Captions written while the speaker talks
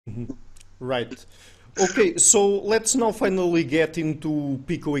Right. Okay, so let's now finally get into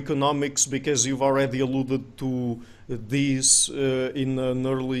Picoeconomics because you've already alluded to this in an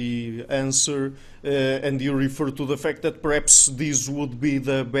early answer, and you refer to the fact that perhaps this would be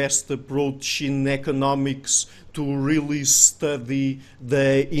the best approach in economics to really study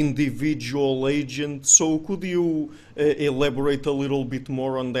the individual agent. So, could you elaborate a little bit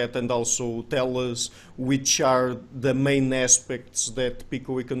more on that and also tell us which are the main aspects that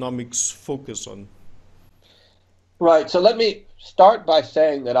Picoeconomics focus on? Right. So let me start by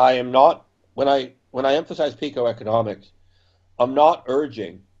saying that I am not, when I emphasize picoeconomics, I'm not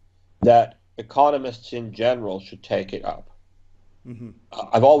urging that economists in general should take it up.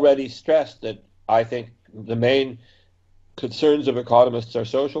 I've already stressed that I think the main concerns of economists are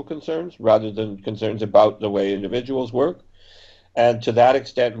social concerns rather than concerns about the way individuals work. And to that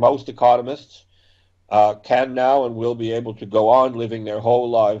extent, most economists can now and will be able to go on living their whole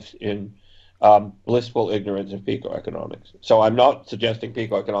lives in blissful ignorance of picoeconomics. So I'm not suggesting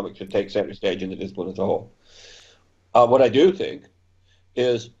picoeconomics should take center stage in the discipline as a whole. What I do think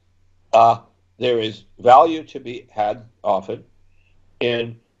is uh, there is value to be had often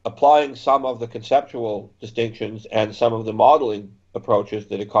in applying some of the conceptual distinctions and some of the modeling approaches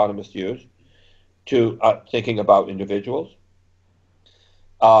that economists use to thinking about individuals.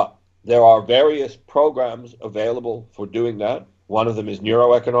 Uh, there are various programs available for doing that. One of them is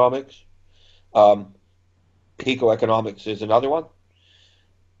neuroeconomics. Um, Picoeconomics is another one.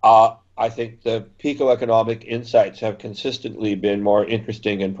 I think the picoeconomic insights have consistently been more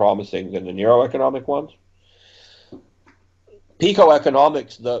interesting and promising than the neuroeconomic ones.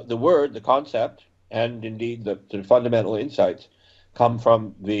 Picoeconomics, the word, the concept, and indeed the fundamental insights come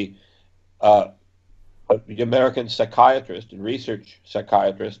from uh, the American psychiatrist and research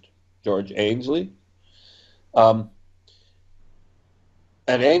psychiatrist George Ainsley. Um,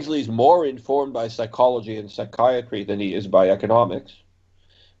 and Ainsley's more informed by psychology and psychiatry than he is by economics.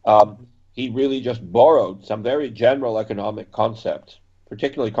 Um, he really just borrowed some very general economic concepts,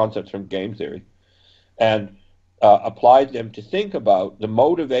 particularly concepts from game theory, and applied them to think about the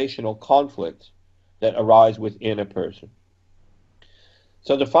motivational conflicts that arise within a person.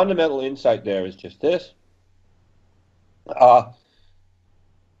 So the fundamental insight there is just this. Uh,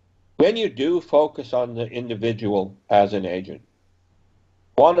 when you do focus on the individual as an agent,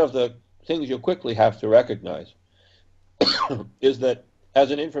 one of the things you quickly have to recognize is that as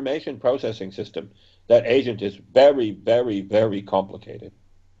an information processing system, that agent is very, very, very complicated.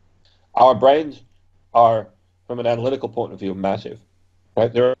 Our brains are, from an analytical point of view, massive.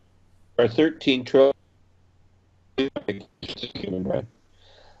 Right? There are 13 trillion human brain.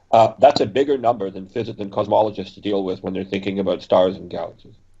 That's a bigger number than than cosmologists deal with when they're thinking about stars and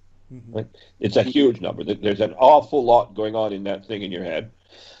galaxies. Right? It's a huge number. There's an awful lot going on in that thing in your head.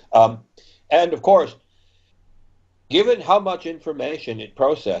 Um, and of course, given how much information it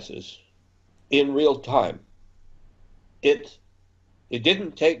processes in real time, it it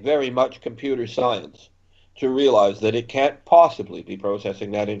didn't take very much computer science to realize that it can't possibly be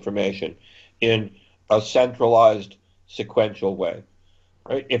processing that information in a centralized sequential way.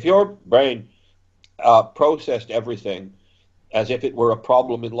 Right? If your brain processed everything as if it were a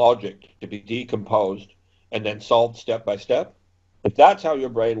problem in logic to be decomposed and then solved step by step, if that's how your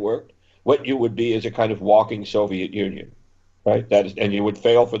brain worked, what you would be is a kind of walking Soviet Union, right? That is, and you would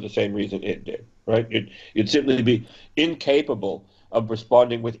fail for the same reason it did, right? You'd simply be incapable of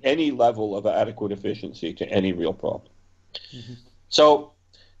responding with any level of adequate efficiency to any real problem. So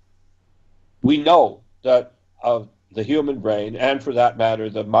we know that the human brain, and for that matter,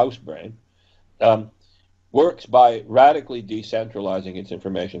 the mouse brain, um, works by radically decentralizing its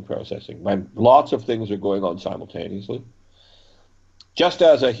information processing. When lots of things are going on simultaneously. Just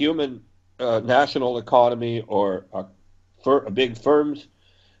as a human national economy or a big firm's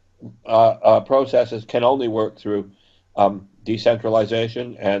processes can only work through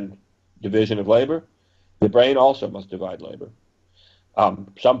decentralization and division of labor, the brain also must divide labor.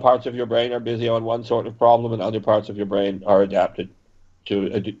 Some parts of your brain are busy on one sort of problem, and other parts of your brain are adapted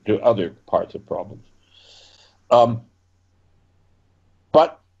to other parts of problems. Um,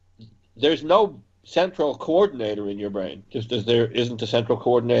 but there's no central coordinator in your brain, just as there isn't a central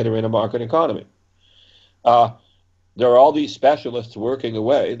coordinator in a market economy. Uh, there are all these specialists working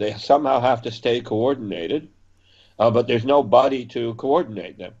away. They somehow have to stay coordinated, but there's nobody to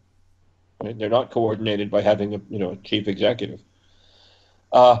coordinate them. Right? They're not coordinated by having a chief executive.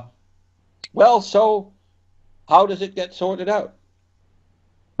 Uh, well, so how does it get sorted out?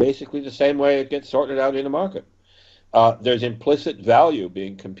 Basically, the same way it gets sorted out in a market. There's implicit value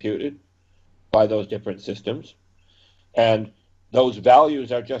being computed by those different systems, and those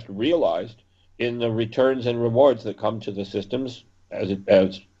values are just realized in the returns and rewards that come to the systems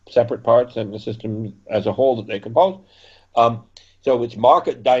as separate parts and the system as a whole that they compose. So it's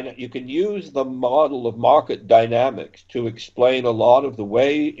you can use the model of market dynamics to explain a lot of the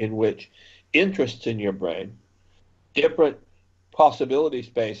way in which interests in your brain, different possibility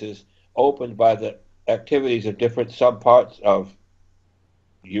spaces opened by the activities of different subparts of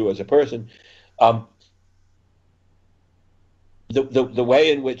you as a person, the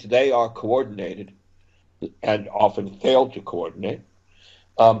way in which they are coordinated and often fail to coordinate,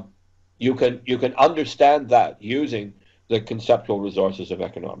 you can understand that using the conceptual resources of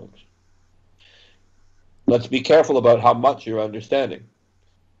economics. Let's be careful about how much you're understanding.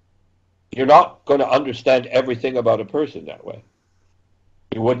 You're not going to understand everything about a person that way.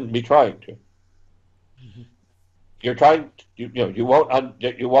 You wouldn't be trying to. You're trying to, you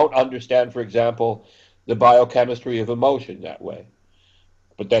won't understand, for example, the biochemistry of emotion that way.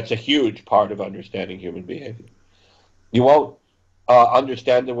 But that's a huge part of understanding human behavior. You won't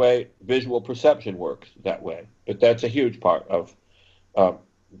understand the way visual perception works that way, but that's a huge part of a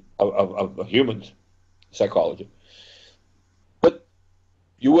human's psychology. But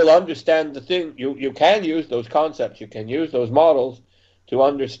you will understand the thing. You can use those concepts. You can use those models to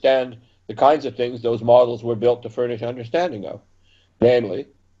understand the kinds of things those models were built to furnish understanding of. Namely,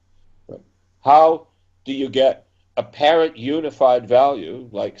 how do you get apparent unified value,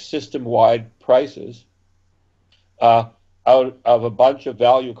 like system-wide prices, out of a bunch of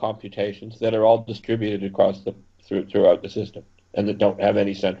value computations that are all distributed across throughout the system and that don't have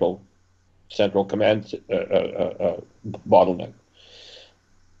any central command bottleneck.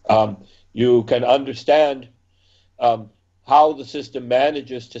 You can understand how the system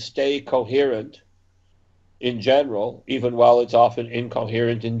manages to stay coherent in general, even while it's often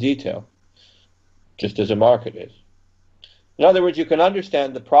incoherent in detail, just as a market is. In other words, you can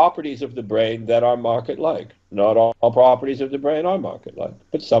understand the properties of the brain that are market-like. Not all properties of the brain are market-like,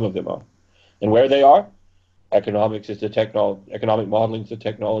 but some of them are. And where they are, economic modeling is the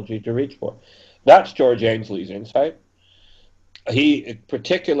technology to reach for. That's George Ainsley's insight. He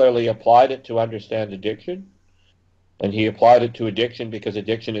particularly applied it to understand addiction, and he applied it to addiction because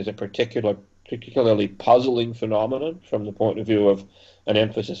addiction is a particularly puzzling phenomenon from the point of view of an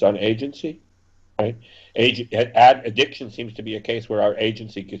emphasis on agency. Right? Addiction seems to be a case where our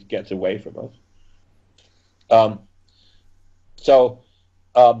agency gets away from us.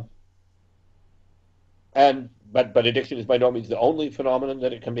 But addiction is by no means the only phenomenon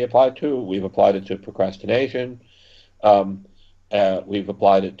that it can be applied to. We've applied it to procrastination. We've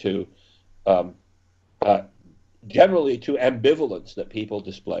applied it to generally to ambivalence that people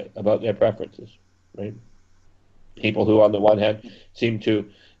display about their preferences. Right? People who, on the one hand, seem to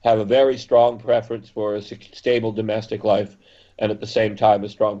have a very strong preference for a stable domestic life, and at the same time a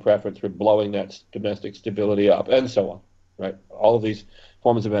strong preference for blowing that domestic stability up, and so on. Right? All of these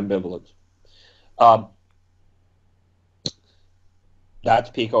forms of ambivalence. That's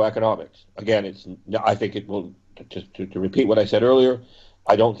Picoeconomics. Again, I think it will, to repeat what I said earlier,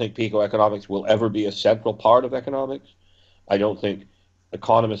 I don't think Picoeconomics will ever be a central part of economics. I don't think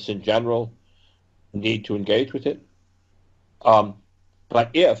economists in general need to engage with it. But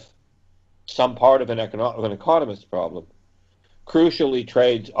if some part of an economist's problem crucially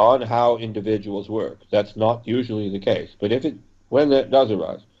trades on how individuals work, that's not usually the case. But when that does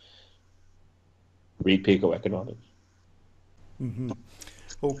arise, read Picoeconomics. Mm-hmm.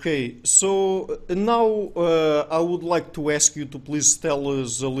 Okay, so now I would like to ask you to please tell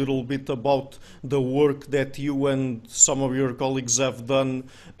us a little bit about the work that you and some of your colleagues have done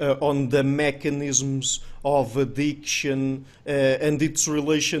on the mechanisms of addiction and its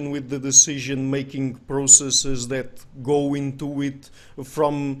relation with the decision-making processes that go into it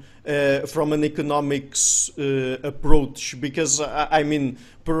from an economics approach. Because, I mean,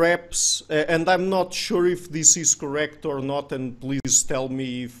 perhaps, and I'm not sure if this is correct or not, and please tell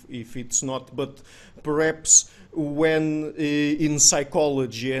me if it's not, but perhaps when in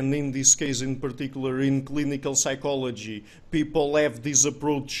psychology, and in this case in particular in clinical psychology, people have this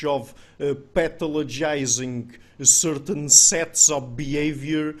approach of pathologizing certain sets of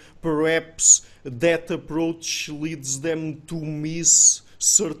behavior, perhaps that approach leads them to miss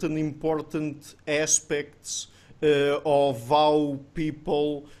certain important aspects of how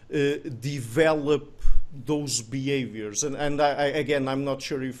people develop those behaviors. And again, I'm not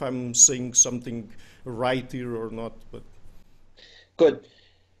sure if I'm saying something right here or not. But good.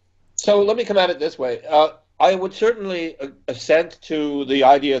 So let me come at it this way. I would certainly assent to the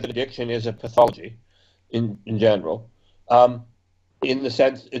idea that addiction is a pathology in general. In the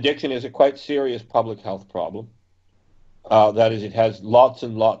sense, addiction is a quite serious public health problem. That is, it has lots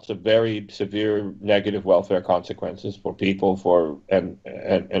and lots of very severe negative welfare consequences for people,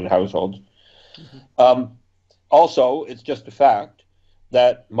 and households. Hmm. Um, Also, it's just a fact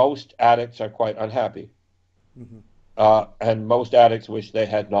that most addicts are quite unhappy, Hmm. and most addicts wish they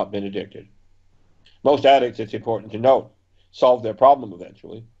had not been addicted. Most addicts, it's important to note, solve their problem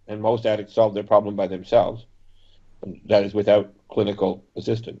eventually, and most addicts solve their problem by themselves, and that is without clinical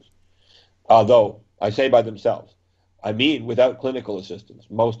assistance. Although I say by themselves, I mean without clinical assistance.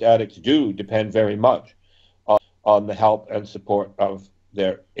 Most addicts do depend very much on the help and support of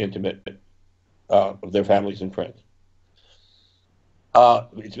their of their families and friends.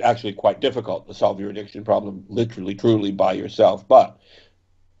 It's actually quite difficult to solve your addiction problem literally, truly by yourself, but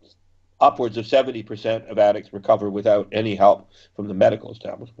upwards of 70% of addicts recover without any help from the medical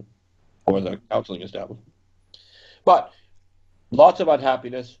establishment or the counseling establishment. But lots of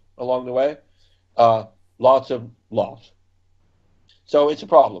unhappiness along the way, uh, lots of loss. So it's a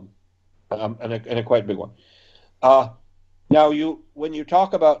problem, and a quite big one. Uh, Now, when you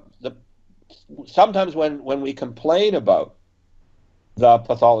talk about sometimes when we complain about the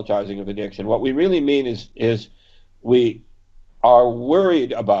pathologizing of addiction, what we really mean is we are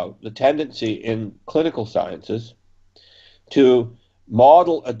worried about the tendency in clinical sciences to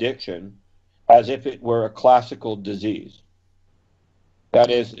model addiction as if it were a classical disease. That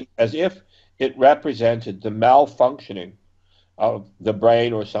is, as if it represented the malfunctioning of the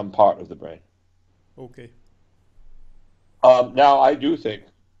brain or some part of the brain. Okay. Now, I do think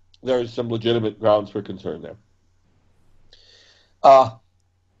there's some legitimate grounds for concern there. Uh,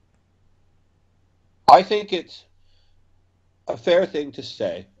 I think it's a fair thing to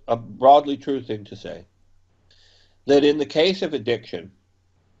say, a broadly true thing to say, that in the case of addiction,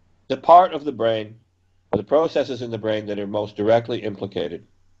 the part of the brain, or the processes in the brain that are most directly implicated,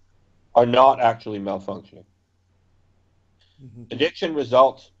 are not actually malfunctioning. Hmm. Addiction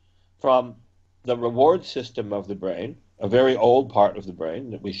results from the reward system of the brain, a very old part of the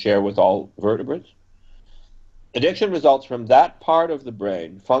brain that we share with all vertebrates. Addiction results from that part of the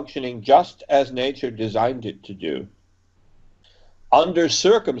brain functioning just as nature designed it to do, under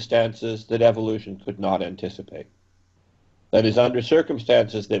circumstances that evolution could not anticipate. That is, under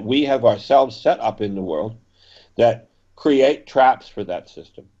circumstances that we have ourselves set up in the world that create traps for that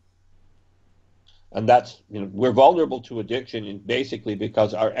system. And that's, we're vulnerable to addiction basically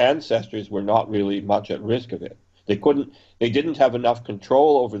because our ancestors were not really much at risk of it. They didn't have enough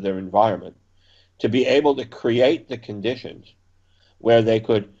control over their environment to be able to create the conditions where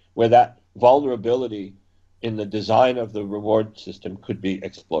that vulnerability in the design of the reward system could be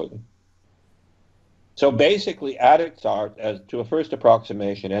exploited. So basically, addicts are, as to a first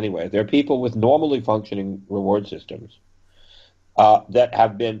approximation anyway, they're people with normally functioning reward systems that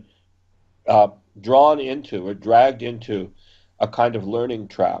have been uh, drawn into or dragged into a kind of learning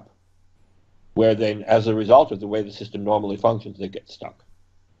trap where then, as a result of the way the system normally functions, they get stuck.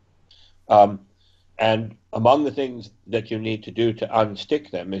 Um, and among the things that you need to do to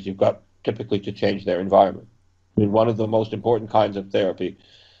unstick them is you've got typically to change their environment. I mean, one of the most important kinds of therapy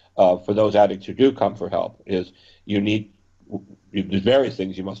for those addicts who do come for help is there's various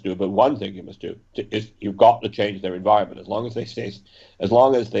things you must do, but one thing you must do is you've got to change their environment. As long as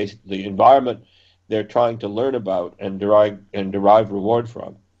the environment they're trying to learn about and derive reward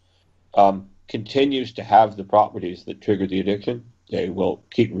from continues to have the properties that trigger the addiction, they will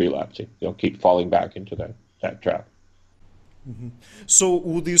keep relapsing. They'll keep falling back into that trap. So,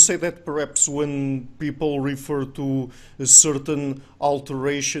 would you say that perhaps when people refer to certain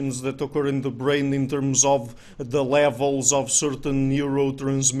alterations that occur in the brain in terms of the levels of certain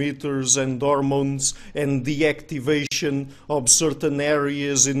neurotransmitters and hormones and the activation of certain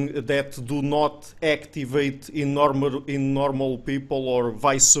areas that do not activate in normal people or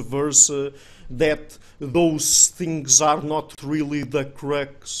vice versa, that those things are not really the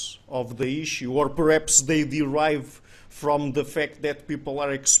crux of the issue, or perhaps they derive from the fact that people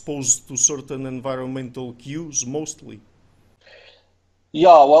are exposed to certain environmental cues mostly.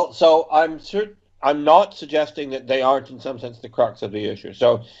 Yeah, well, so I'm not suggesting that they aren't in some sense the crux of the issue.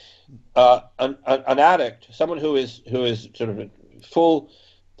 So, an addict, someone who is sort of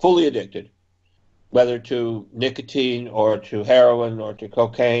fully addicted, whether to nicotine or to heroin or to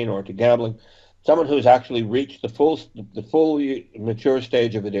cocaine or to gambling, someone who's actually reached the full mature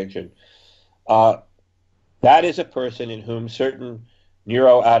stage of addiction, uh, that is a person in whom certain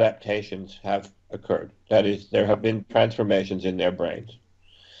neuroadaptations have occurred. That is, there have been transformations in their brains.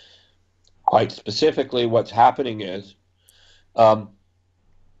 Quite specifically, what's happening is um,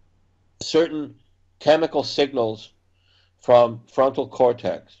 certain chemical signals from frontal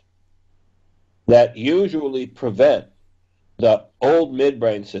cortex that usually prevent the old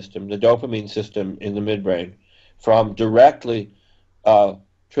midbrain system, the dopamine system in the midbrain, from directly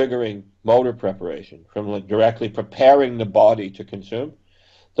triggering motor preparation, from like directly preparing the body to consume,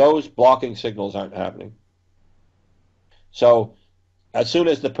 those blocking signals aren't happening. So as soon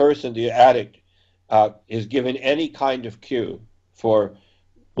as the person, the addict, is given any kind of cue for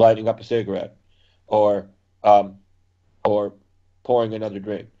lighting up a cigarette or um, or pouring another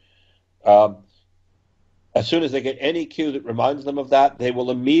drink, um, as soon as they get any cue that reminds them of that, they will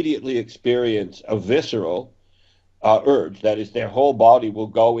immediately experience a visceral urge. That is, their whole body will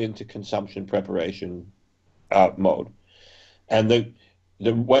go into consumption preparation mode. And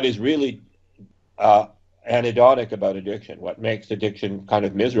what is really anecdotic about addiction, what makes addiction kind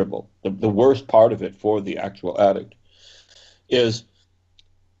of miserable, the worst part of it for the actual addict, is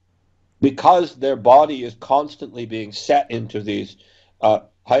because their body is constantly being set into these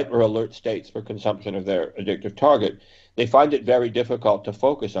hyper alert states for consumption of their addictive target, they find it very difficult to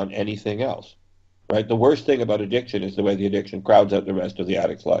focus on anything else. Right? The worst thing about addiction is the way the addiction crowds out the rest of the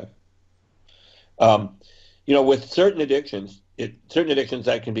addict's life. With certain addictions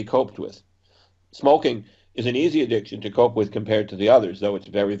that can be coped with. Smoking is an easy addiction to cope with compared to the others, though it's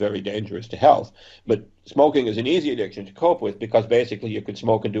very, very dangerous to health. But smoking is an easy addiction to cope with because basically you can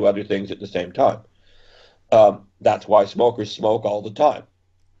smoke and do other things at the same time. That's why smokers smoke all the time,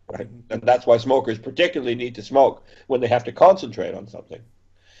 right? And that's why smokers particularly need to smoke when they have to concentrate on something,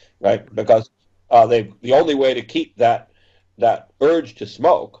 right? Because the only way to keep that urge to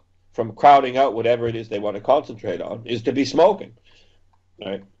smoke from crowding out whatever it is they want to concentrate on is to be smoking,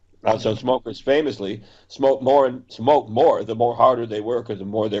 right? So smokers famously smoke more the more harder they work or the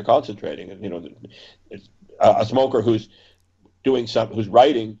more they're concentrating. And a smoker who's who's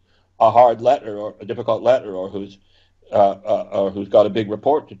writing a hard letter or a difficult letter or who's got a big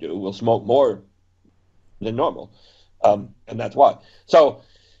report to do will smoke more than normal, and that's why. So,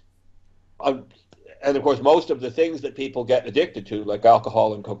 and of course, most of the things that people get addicted to, like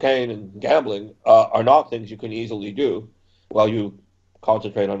alcohol and cocaine and gambling, are not things you can easily do while you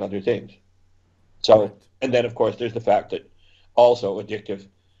concentrate on other things. So, and then of course, there's the fact that also addictive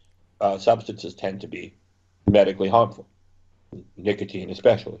substances tend to be medically harmful, nicotine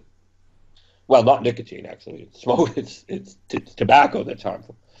especially. Well, not nicotine actually. It's smoke. It's tobacco that's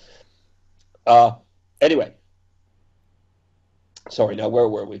harmful. Anyway, sorry. Now where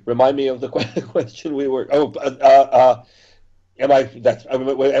were we? Remind me of the question we were. Am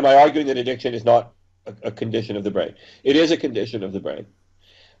I arguing that addiction is not a condition of the brain? It is a condition of the brain.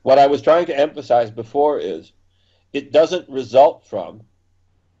 What I was trying to emphasize before is it doesn't result from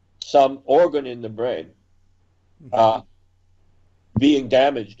some organ in the brain being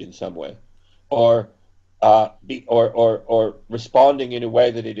damaged in some way, or responding in a way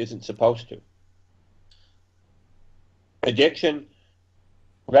that it isn't supposed to. Addiction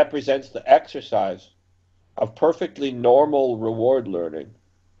represents the exercise of perfectly normal reward learning,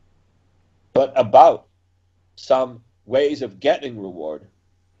 but about some ways of getting reward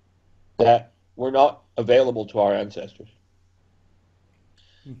that were not available to our ancestors.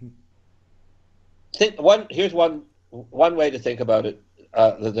 Here's one way to think about it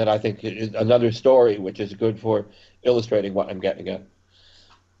that I think is another story which is good for illustrating what I'm getting at.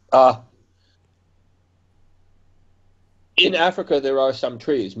 In Africa, there are some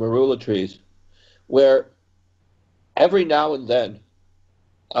trees, marula trees, where every now and then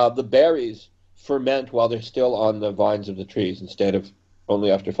the berries ferment while they're still on the vines of the trees instead of only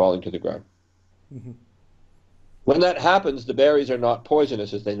after falling to the ground. When that happens, the berries are not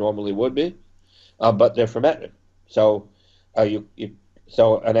poisonous as they normally would be, but they're fermented. So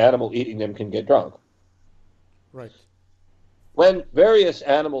so an animal eating them can get drunk. Right. When various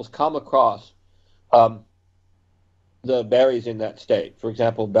animals come across the berries in that state, for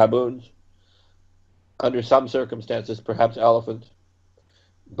example, baboons, under some circumstances, perhaps elephants,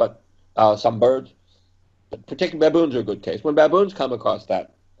 but some birds, particularly baboons are a good case. When baboons come across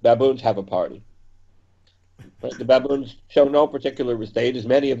that, baboons have a party. Right? The baboons show no particular risk. They eat as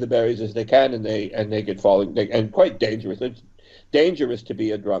many of the berries as they can, and they get falling, and quite dangerous. It's dangerous to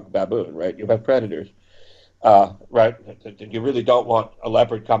be a drunk baboon, right? You have predators, right? You really don't want a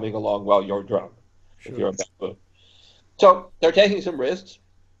leopard coming along while you're drunk, if you're a baboon. So they're taking some risks.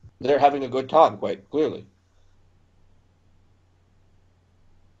 They're having a good time, quite clearly.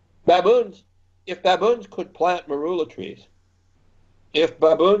 If baboons could plant marula trees, if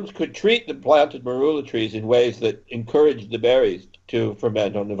baboons could treat the planted marula trees in ways that encouraged the berries to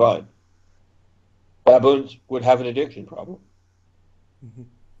ferment on the vine, baboons would have an addiction problem.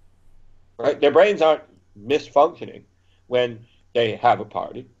 Right? Their brains aren't misfunctioning when they have a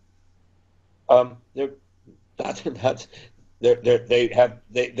party.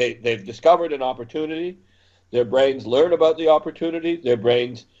 They've discovered an opportunity. Their brains learn about the opportunity. Their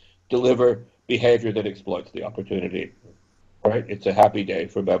brains deliver behavior that exploits the opportunity. Right? It's a happy day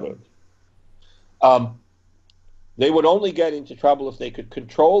for baboons. Um, they would only get into trouble if they could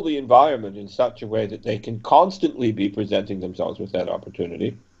control the environment in such a way that they can constantly be presenting themselves with that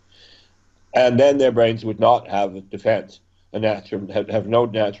opportunity, and then their brains would not have a defense, have no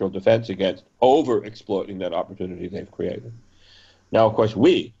natural defense against over exploiting that opportunity they've created. Now, of course,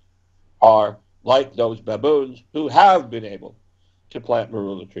 we are like those baboons who have been able to plant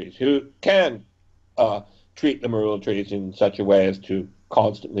marula trees, who can treat the marula trees in such a way as to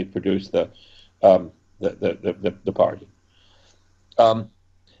constantly produce um, the party. And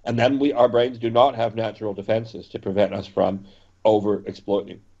then our brains do not have natural defenses to prevent us from over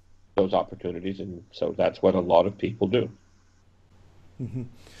exploiting those opportunities, and so that's what a lot of people do.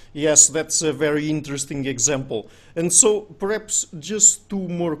 Yes, that's a very interesting example. And so perhaps just two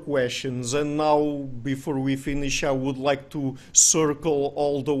more questions. And now, before we finish, I would like to circle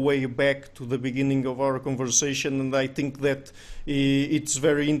all the way back to the beginning of our conversation. And I think that it's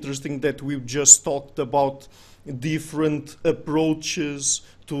very interesting that we've just talked about different approaches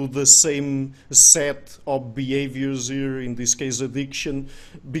to the same set of behaviors here, in this case addiction,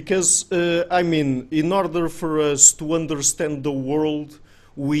 because I mean, in order for us to understand the world,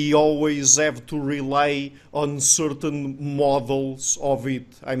 we always have to rely on certain models of it.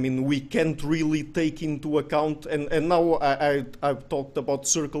 I mean, we can't really take into account, and now I've talked about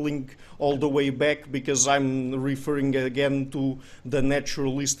circling all the way back because I'm referring again to the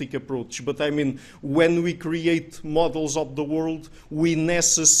naturalistic approach. But I mean, when we create models of the world, we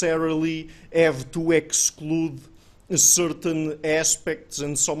necessarily have to exclude certain aspects,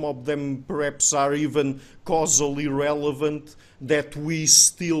 and some of them perhaps are even causally relevant, that we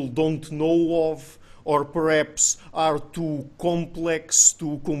still don't know of, or perhaps are too complex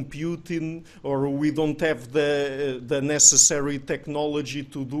to compute in, or we don't have the necessary technology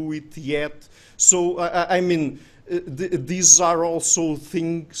to do it yet. So, I mean, these are also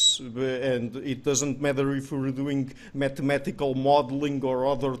things, and it doesn't matter if we're doing mathematical modeling or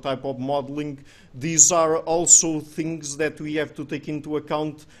other type of modeling, these are also things that we have to take into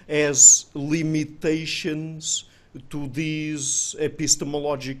account as limitations to this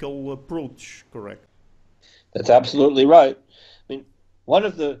epistemological approach, correct? That's absolutely right. I mean, one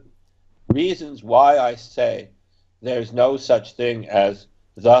of the reasons why I say there's no such thing as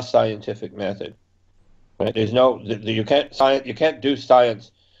the scientific method, right? There's no, you can't do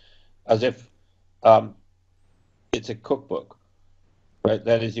science as if it's a cookbook, right?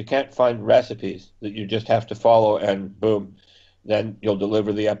 That is, you can't find recipes that you just have to follow and boom, then you'll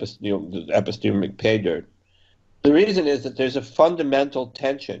deliver the epistemic pay dirt. The reason is that there's a fundamental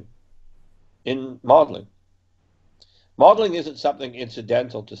tension in modeling. Modeling isn't something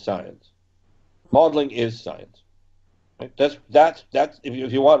incidental to science. Modeling is science. Right? That's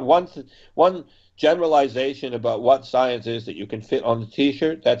if you want one generalization about what science is that you can fit on the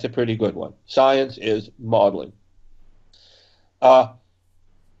T-shirt, that's a pretty good one. Science is modeling. To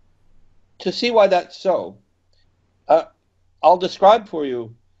see why that's so, I'll describe for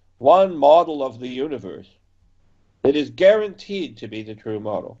you one model of the universe that is guaranteed to be the true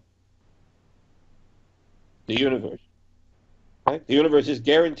model. The universe. Right? The universe is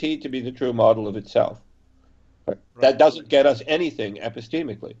guaranteed to be the true model of itself. Right? Right. That doesn't get us anything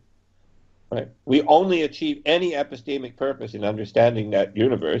epistemically. Right? We only achieve any epistemic purpose in understanding that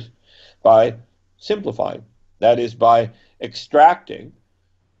universe by simplifying. That is, by extracting,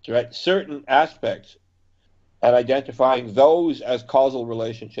 right, certain aspects and identifying those as causal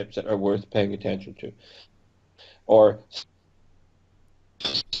relationships that are worth paying attention to, or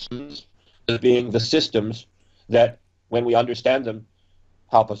as being the systems that, when we understand them,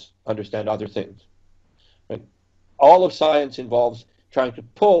 help us understand other things. Right? All of science involves trying to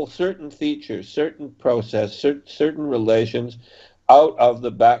pull certain features, certain process, certain relations out of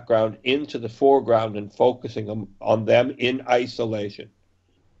the background into the foreground and focusing on them in isolation.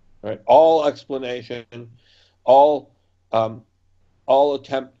 Right? All explanation, all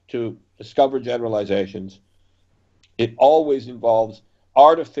attempt to discover generalizations, it always involves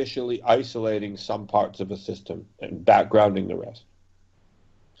artificially isolating some parts of a system and backgrounding the rest.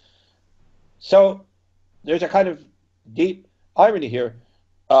 So there's a kind of deep irony here.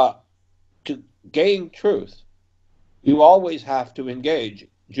 To gain truth, you always have to engage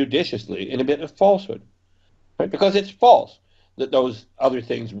judiciously in a bit of falsehood, right? Because it's false that those other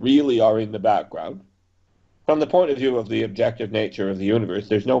things really are in the background. From the point of view of the objective nature of the universe,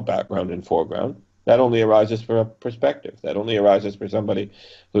 there's no background and foreground. That only arises for a perspective. That only arises for somebody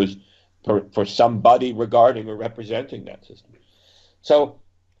who's for somebody regarding or representing that system. So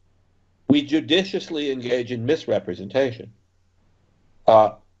we judiciously engage in misrepresentation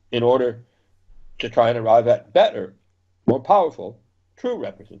in order to try and arrive at better, more powerful, true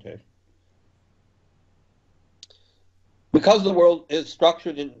representation. Because the world is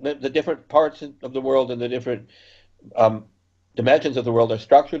structured in the different parts of the world and the different dimensions of the world are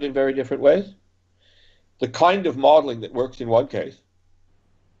structured in very different ways, the kind of modeling that works in one case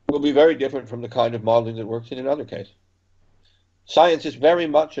will be very different from the kind of modeling that works in another case. Science is very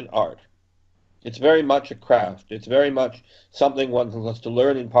much an art. It's very much a craft. It's very much something one has to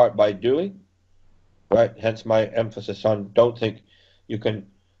learn in part by doing, right? Hence my emphasis on don't think you can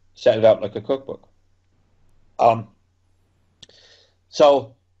set it out like a cookbook.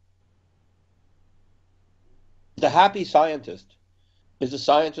 So the happy scientist is a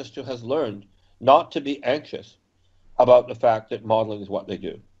scientist who has learned not to be anxious about the fact that modeling is what they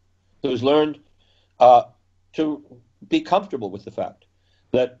do, who's learned to be comfortable with the fact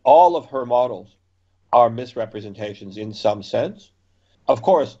that all of her models are misrepresentations in some sense. Of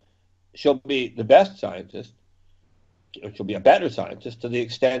course, she'll be the best scientist, or she'll be a better scientist to the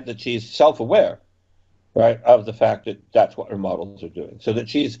extent that she's self-aware, right, of the fact that that's what her models are doing. So that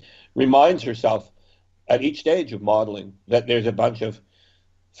she's reminds herself at each stage of modeling that there's a bunch of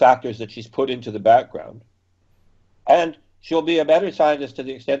factors that she's put into the background. And she'll be a better scientist to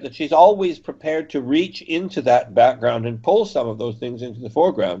the extent that she's always prepared to reach into that background and pull some of those things into the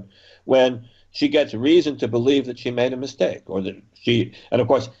foreground when she gets reason to believe that she made a mistake, or that she, and of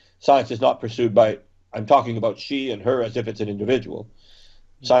course, science is not pursued by, I'm talking about she and her as if it's an individual.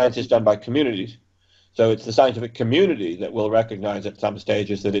 Science is done by communities. So it's the scientific community that will recognize at some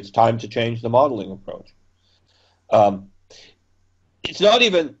stages that it's time to change the modeling approach. It's not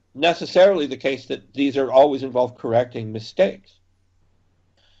even necessarily the case that these are always involved correcting mistakes.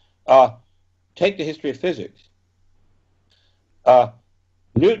 Take the history of physics.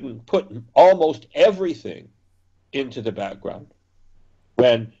 Newton put almost everything into the background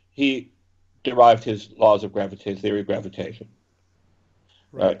when he derived his laws of gravitation, theory of gravitation.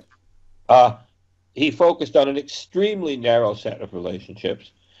 Right. He focused on an extremely narrow set of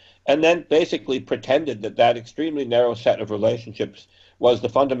relationships and then basically pretended that that extremely narrow set of relationships was the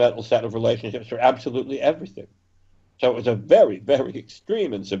fundamental set of relationships for absolutely everything. So it was a very, very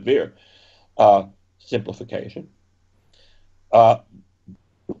extreme and severe simplification.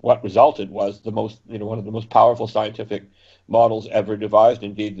 What resulted was the most, one of the most powerful scientific models ever devised.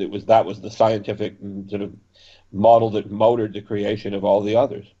 Indeed, that was the scientific sort of model that motored the creation of all the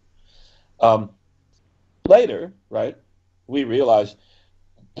others. Later, right, we realized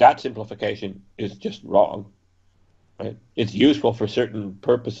that simplification is just wrong. Right? It's useful for certain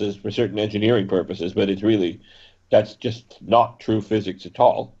purposes, for certain engineering purposes, but that's just not true physics at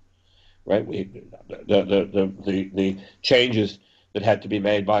all. Right? The changes that had to be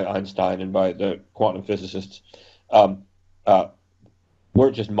made by Einstein and by the quantum physicists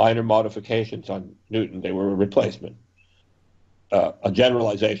weren't just minor modifications on Newton; they were a replacement, a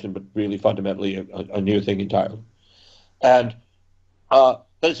generalization, but really fundamentally a new thing entirely. And but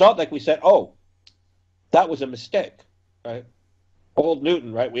it's not like we said, "Oh, that was a mistake," right? Old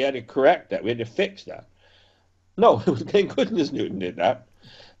Newton, right? We had to correct that. We had to fix that. No, thank goodness Newton did that.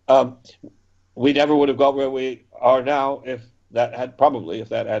 We never would have got where we are now if that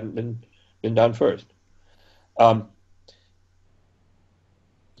hadn't been done first.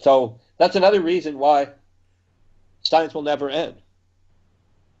 So that's another reason why science will never end.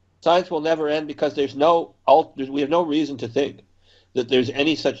 Science will never end because we have no reason to think that there's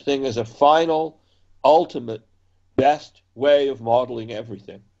any such thing as a final, ultimate, best way of modeling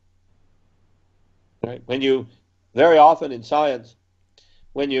everything. Right? Very often in science,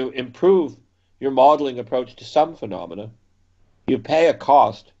 when you improve your modeling approach to some phenomena, you pay a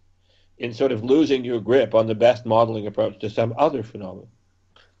cost in sort of losing your grip on the best modeling approach to some other phenomena.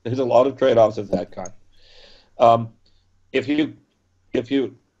 There's a lot of trade-offs of that kind. If you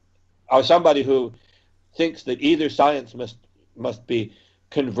are somebody who thinks that either science must be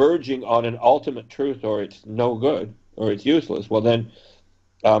converging on an ultimate truth or it's no good or it's useless, well then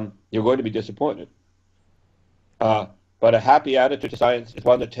you're going to be disappointed. But a happy attitude to science is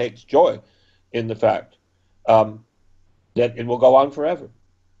one that takes joy in the fact that it will go on forever.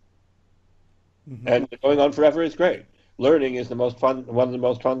 Mm-hmm. And going on forever is great. Learning is one of the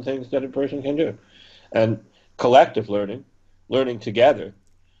most fun things that a person can do. And collective learning together,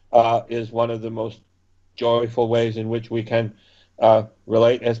 is one of the most joyful ways in which we can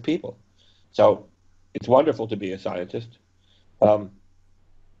relate as people. So it's wonderful to be a scientist, and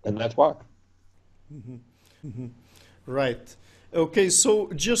that's why. Mm-hmm. Mm-hmm. Right. Okay,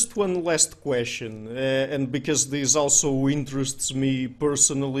 so just one last question, and because this also interests me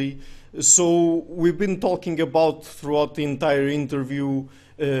personally. So we've been talking about throughout the entire interview,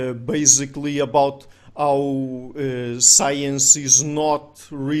 basically about how science is not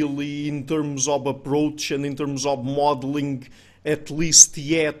really, in terms of approach and in terms of modeling, at least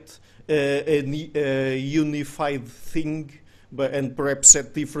yet, a unified thing, but and perhaps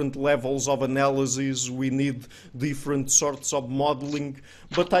at different levels of analysis we need different sorts of modeling.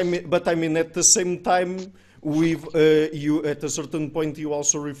 But I mean at the same time, we've you at a certain point you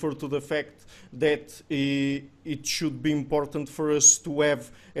also refer to the fact that it should be important for us to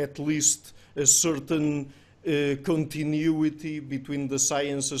have at least a certain continuity between the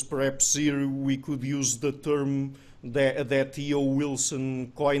sciences. Perhaps here we could use the term that E.O.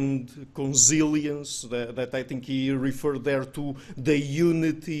 Wilson coined, consilience, that I think he referred there to the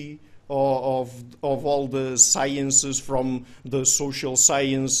unity of all the sciences, from the social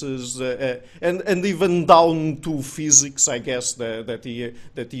sciences and even down to physics. I guess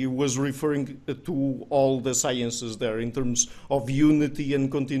that he was referring to all the sciences there in terms of unity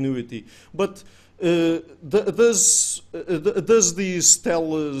and continuity. But does this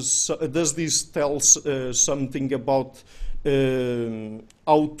tell us? Does this tell something about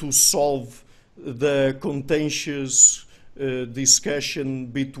how to solve the contentious discussion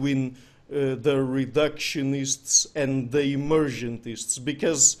between the reductionists and the emergentists?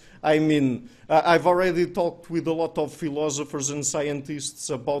 Because I mean, I've already talked with a lot of philosophers and scientists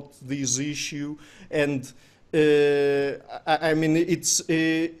about this issue, and I mean, it's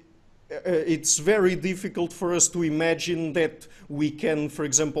very difficult for us to imagine that we can, for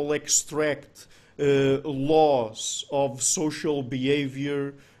example, extract laws of social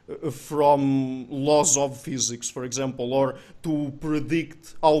behavior from laws of physics, for example, or to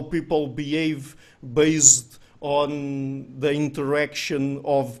predict how people behave based on the interaction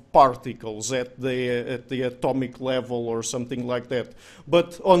of particles at the atomic level or something like that.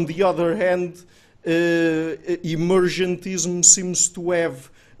 But on the other hand, emergentism seems to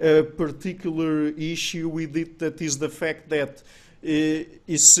have a particular issue with it, that is the fact that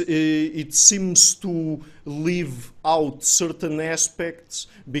it seems to leave out certain aspects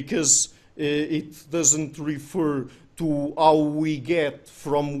because it doesn't refer to how we get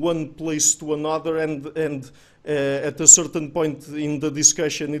from one place to another, and at a certain point in the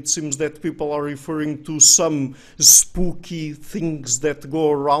discussion it seems that people are referring to some spooky things that go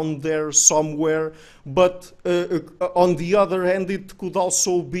around there somewhere. But on the other hand, it could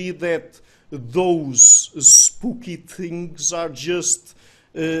also be that those spooky things are just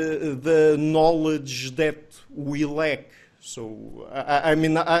the knowledge that we lack. So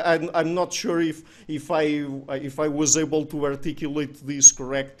I'm not sure if I was able to articulate this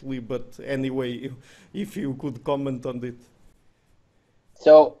correctly, but anyway, if you could comment on it.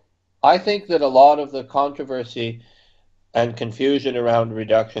 So I think that a lot of the controversy and confusion around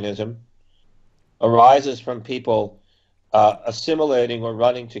reductionism arises from people assimilating or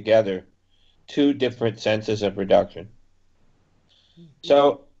running together two different senses of reduction.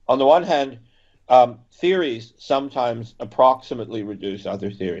 So on the one hand, theories sometimes approximately reduce other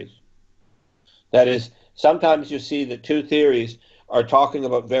theories. That is, sometimes you see that two theories are talking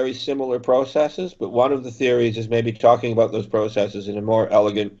about very similar processes, but one of the theories is maybe talking about those processes in a more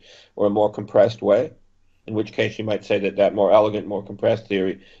elegant or a more compressed way, in which case you might say that that more elegant, more compressed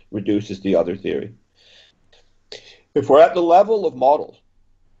theory reduces the other theory. If we're at the level of models,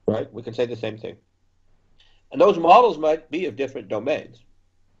 right, we can say the same thing. And those models might be of different domains.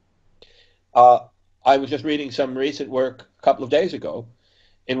 I was just reading some recent work a couple of days ago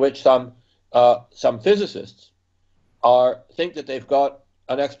in which some physicists think that they've got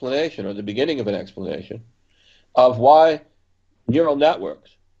an explanation, or the beginning of an explanation, of why neural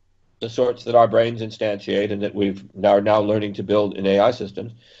networks, the sorts that our brains instantiate and that are now learning to build in AI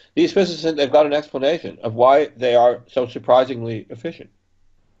systems, these physicists think they've got an explanation of why they are so surprisingly efficient.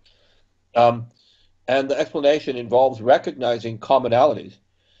 And the explanation involves recognizing commonalities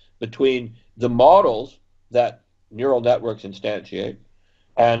between the models that neural networks instantiate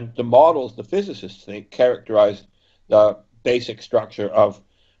and the models the physicists think characterize the basic structure of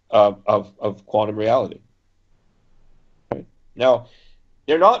quantum reality. Right? Now,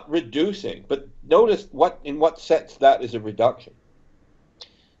 they're not reducing, but notice in what sense that is a reduction.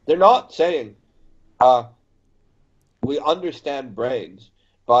 They're not saying we understand brains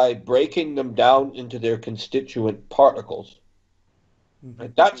by breaking them down into their constituent particles.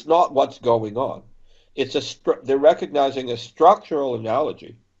 Right? That's not what's going on. They're recognizing a structural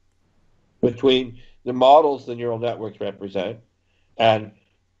analogy between the models the neural networks represent and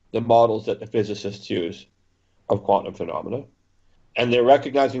the models that the physicists use of quantum phenomena. And they're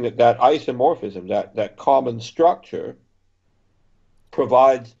recognizing that that isomorphism, that common structure,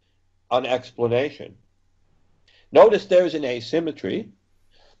 provides an explanation. Notice there's an asymmetry.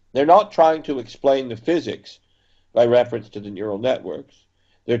 They're not trying to explain the physics by reference to the neural networks.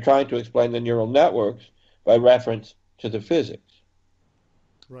 They're trying to explain the neural networks by reference to the physics.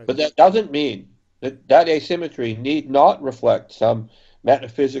 Right. But that doesn't mean that that asymmetry need not reflect some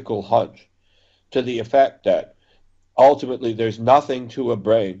metaphysical hunch to the effect that ultimately there's nothing to a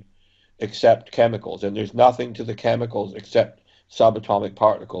brain except chemicals, and there's nothing to the chemicals except subatomic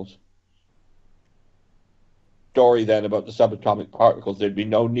particles. Story then about the subatomic particles, there'd be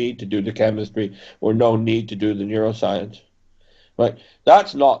no need to do the chemistry or no need to do the neuroscience. Right?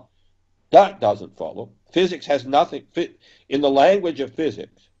 That doesn't follow. Physics has nothing. In the language of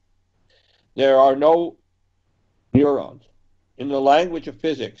physics, there are no neurons. In the language of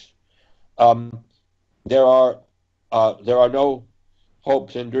physics, um, there are no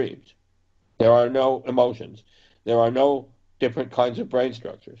hopes and dreams. There are no emotions. There are no different kinds of brain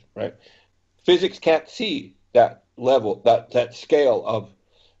structures. Right? Physics can't see that level, that scale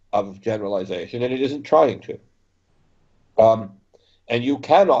of generalization, and it isn't trying to. Um, and you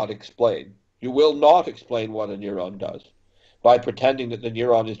cannot explain, you will not explain what a neuron does by pretending that the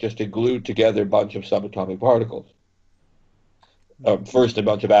neuron is just a glued together bunch of subatomic particles. First a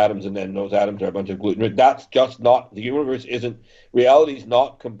bunch of atoms, and then those atoms are a bunch of gluten. That's just not, the universe isn't, reality is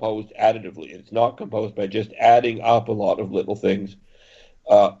not composed additively. It's not composed by just adding up a lot of little things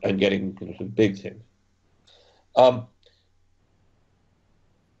and getting some big things.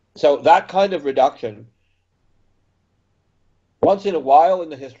 So that kind of reduction, once in a while in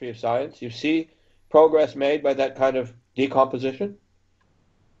the history of science, you see progress made by that kind of decomposition,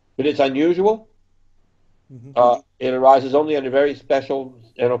 but it's unusual. It arises only under very special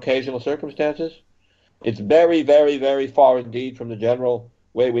and occasional circumstances. It's very, very, very far indeed from the general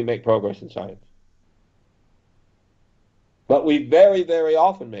way we make progress in science. But we very, very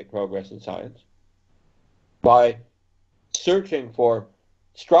often make progress in science by searching for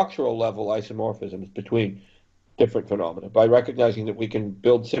structural level isomorphisms between different phenomena, by recognizing that we can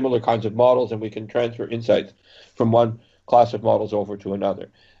build similar kinds of models and we can transfer insights from one class of models over to another.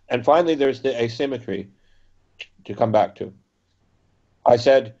 And finally, there's the asymmetry to come back to. I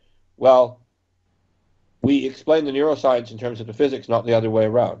said, well, we explain the neuroscience in terms of the physics, not the other way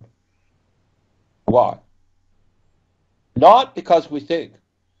around. Why? Not because we think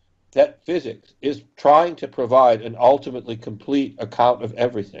that physics is trying to provide an ultimately complete account of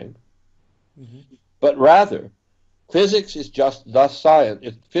everything, but rather physics is just the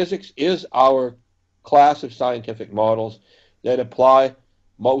science. Physics is our class of scientific models that apply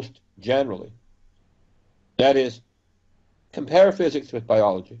most generally. That is, compare physics with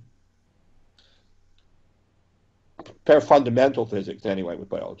biology. Compare fundamental physics, anyway, with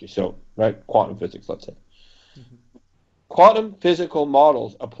biology. So, right, quantum physics, let's say. Quantum physical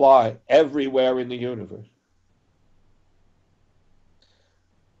models apply everywhere in the universe.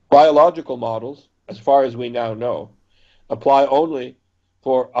 Biological models, as far as we now know, apply only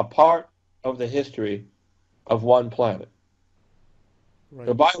for a part of the history of one planet. Right.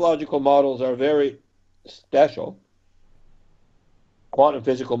 The biological models are very special. Quantum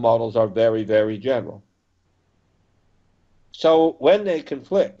physical models are very, very general. So when they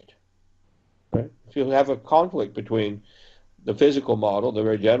conflict, right, if you have a conflict between the physical model, the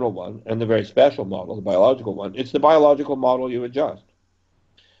very general one, and the very special model, the biological one, it's the biological model you adjust.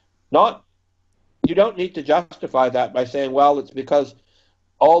 You don't need to justify that by saying, well, it's because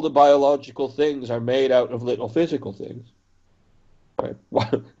all the biological things are made out of little physical things. Right?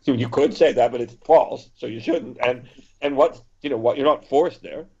 Well, you could say that, but it's false, so you shouldn't. And what you're not forced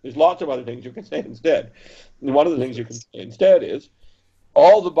there. There's lots of other things you can say instead. And one of the things you can say instead is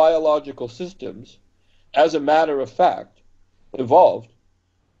all the biological systems, as a matter of fact, evolved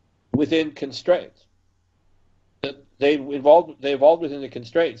within constraints. They evolved within the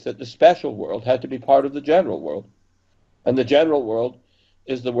constraints that the special world had to be part of the general world. And the general world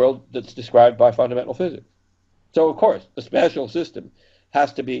is the world that's described by fundamental physics. So, of course, the special system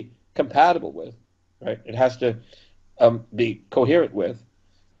has to be compatible with, right? It has to be coherent with,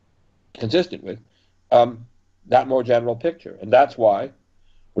 consistent with that more general picture. And that's why,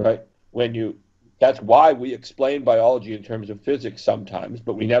 right, that's why we explain biology in terms of physics sometimes,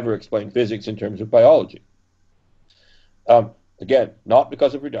 but we never explain physics in terms of biology. Again, not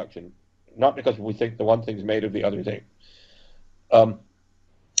because of reduction, not because we think the one thing's made of the other thing,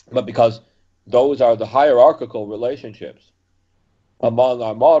 but because those are the hierarchical relationships among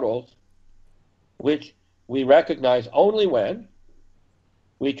our models, which we recognize only when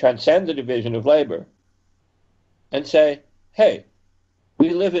we transcend the division of labor and say, hey, We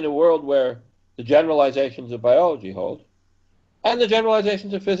live in a world where the generalizations of biology hold, and the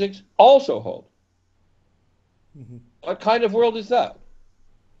generalizations of physics also hold. Mm-hmm. What kind of world is that?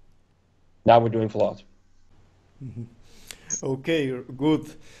 Now we're doing philosophy. Mm-hmm. Okay, good.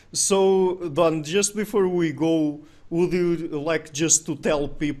 So, Don, just before we go, would you like just to tell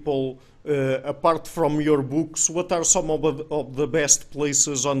people, apart from your books, what are some of the best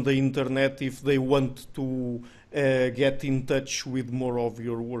places on the internet if they want to get in touch with more of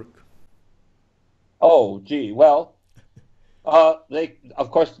your work? Oh, gee, well,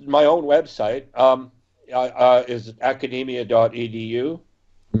 of course, my own website is academia.edu.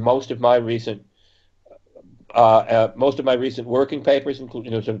 Most of my recent working papers,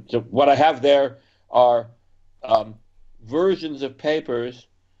 including so what I have there are versions of papers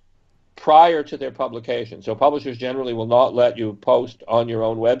prior to their publication. So publishers generally will not let you post on your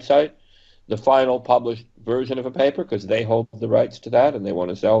own website the final published version of a paper because they hold the rights to that and they want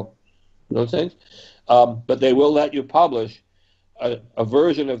to sell those things. But they will let you publish a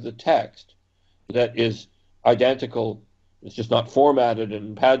version of the text that is identical. It's just not formatted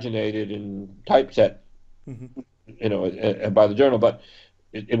and paginated and typeset, by the journal, but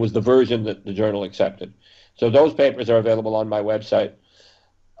it was the version that the journal accepted. So those papers are available on my website.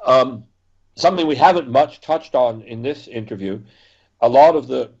 Something we haven't much touched on in this interview, a lot of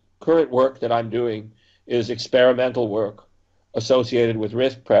the current work that I'm doing is experimental work associated with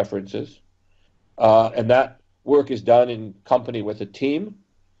risk preferences. And that work is done in company with a team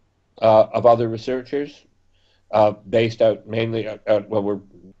of other researchers based out mainly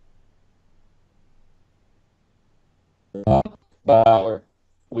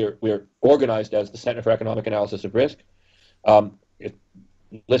we're organized as the Center for Economic Analysis of Risk. If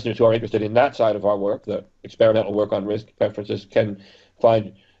listeners who are interested in that side of our work, the experimental work on risk preferences, can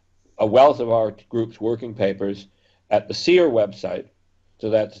find a wealth of our group's working papers at the SEER website. So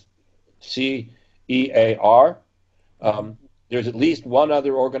that's CEAR. There's at least one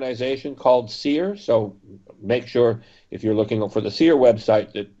other organization called SEER, so make sure if you're looking for the SEER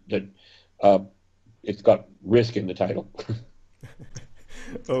website that it's got risk in the title.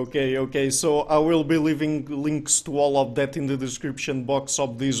 Okay. So I will be leaving links to all of that in the description box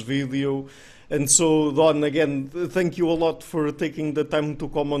of this video. And so, Don, again, thank you a lot for taking the time to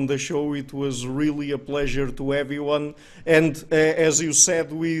come on the show. It was really a pleasure to everyone. And as you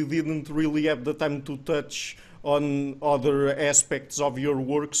said, we didn't really have the time to touch on other aspects of your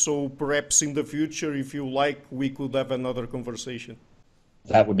work. So perhaps in the future, if you like, we could have another conversation.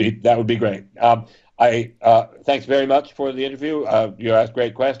 That would be great. Thanks very much for the interview. You asked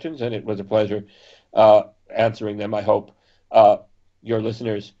great questions, and it was a pleasure answering them. I hope your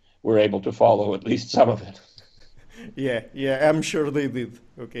listeners were able to follow at least some of it. Yeah, I'm sure they did.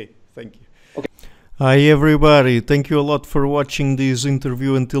 Okay, thank you. Okay. Hi everybody, thank you a lot for watching this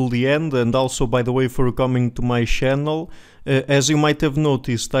interview until the end, and also, by the way, for coming to my channel. As you might have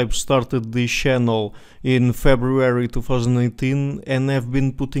noticed, I've started this channel in February 2018 and have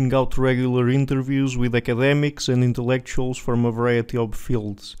been putting out regular interviews with academics and intellectuals from a variety of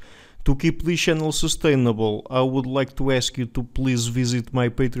fields. To keep this channel sustainable, I would like to ask you to please visit my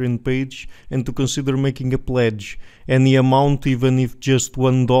Patreon page and to consider making a pledge. Any amount, even if just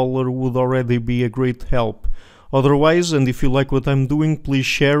 $1, would already be a great help. Otherwise, and if you like what I'm doing, please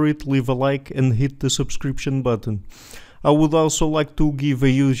share it, leave a like and hit the subscription button. I would also like to give a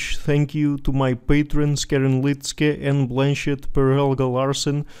huge thank you to my patrons Karen Litzke, Anne Blanchett, Per Helga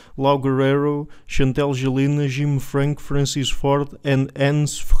Larsen, Lau Guerrero, Chantal Gelina, Jim Frank, Francis Ford and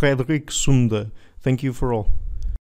Hans Frederick Sunda. Thank you for all.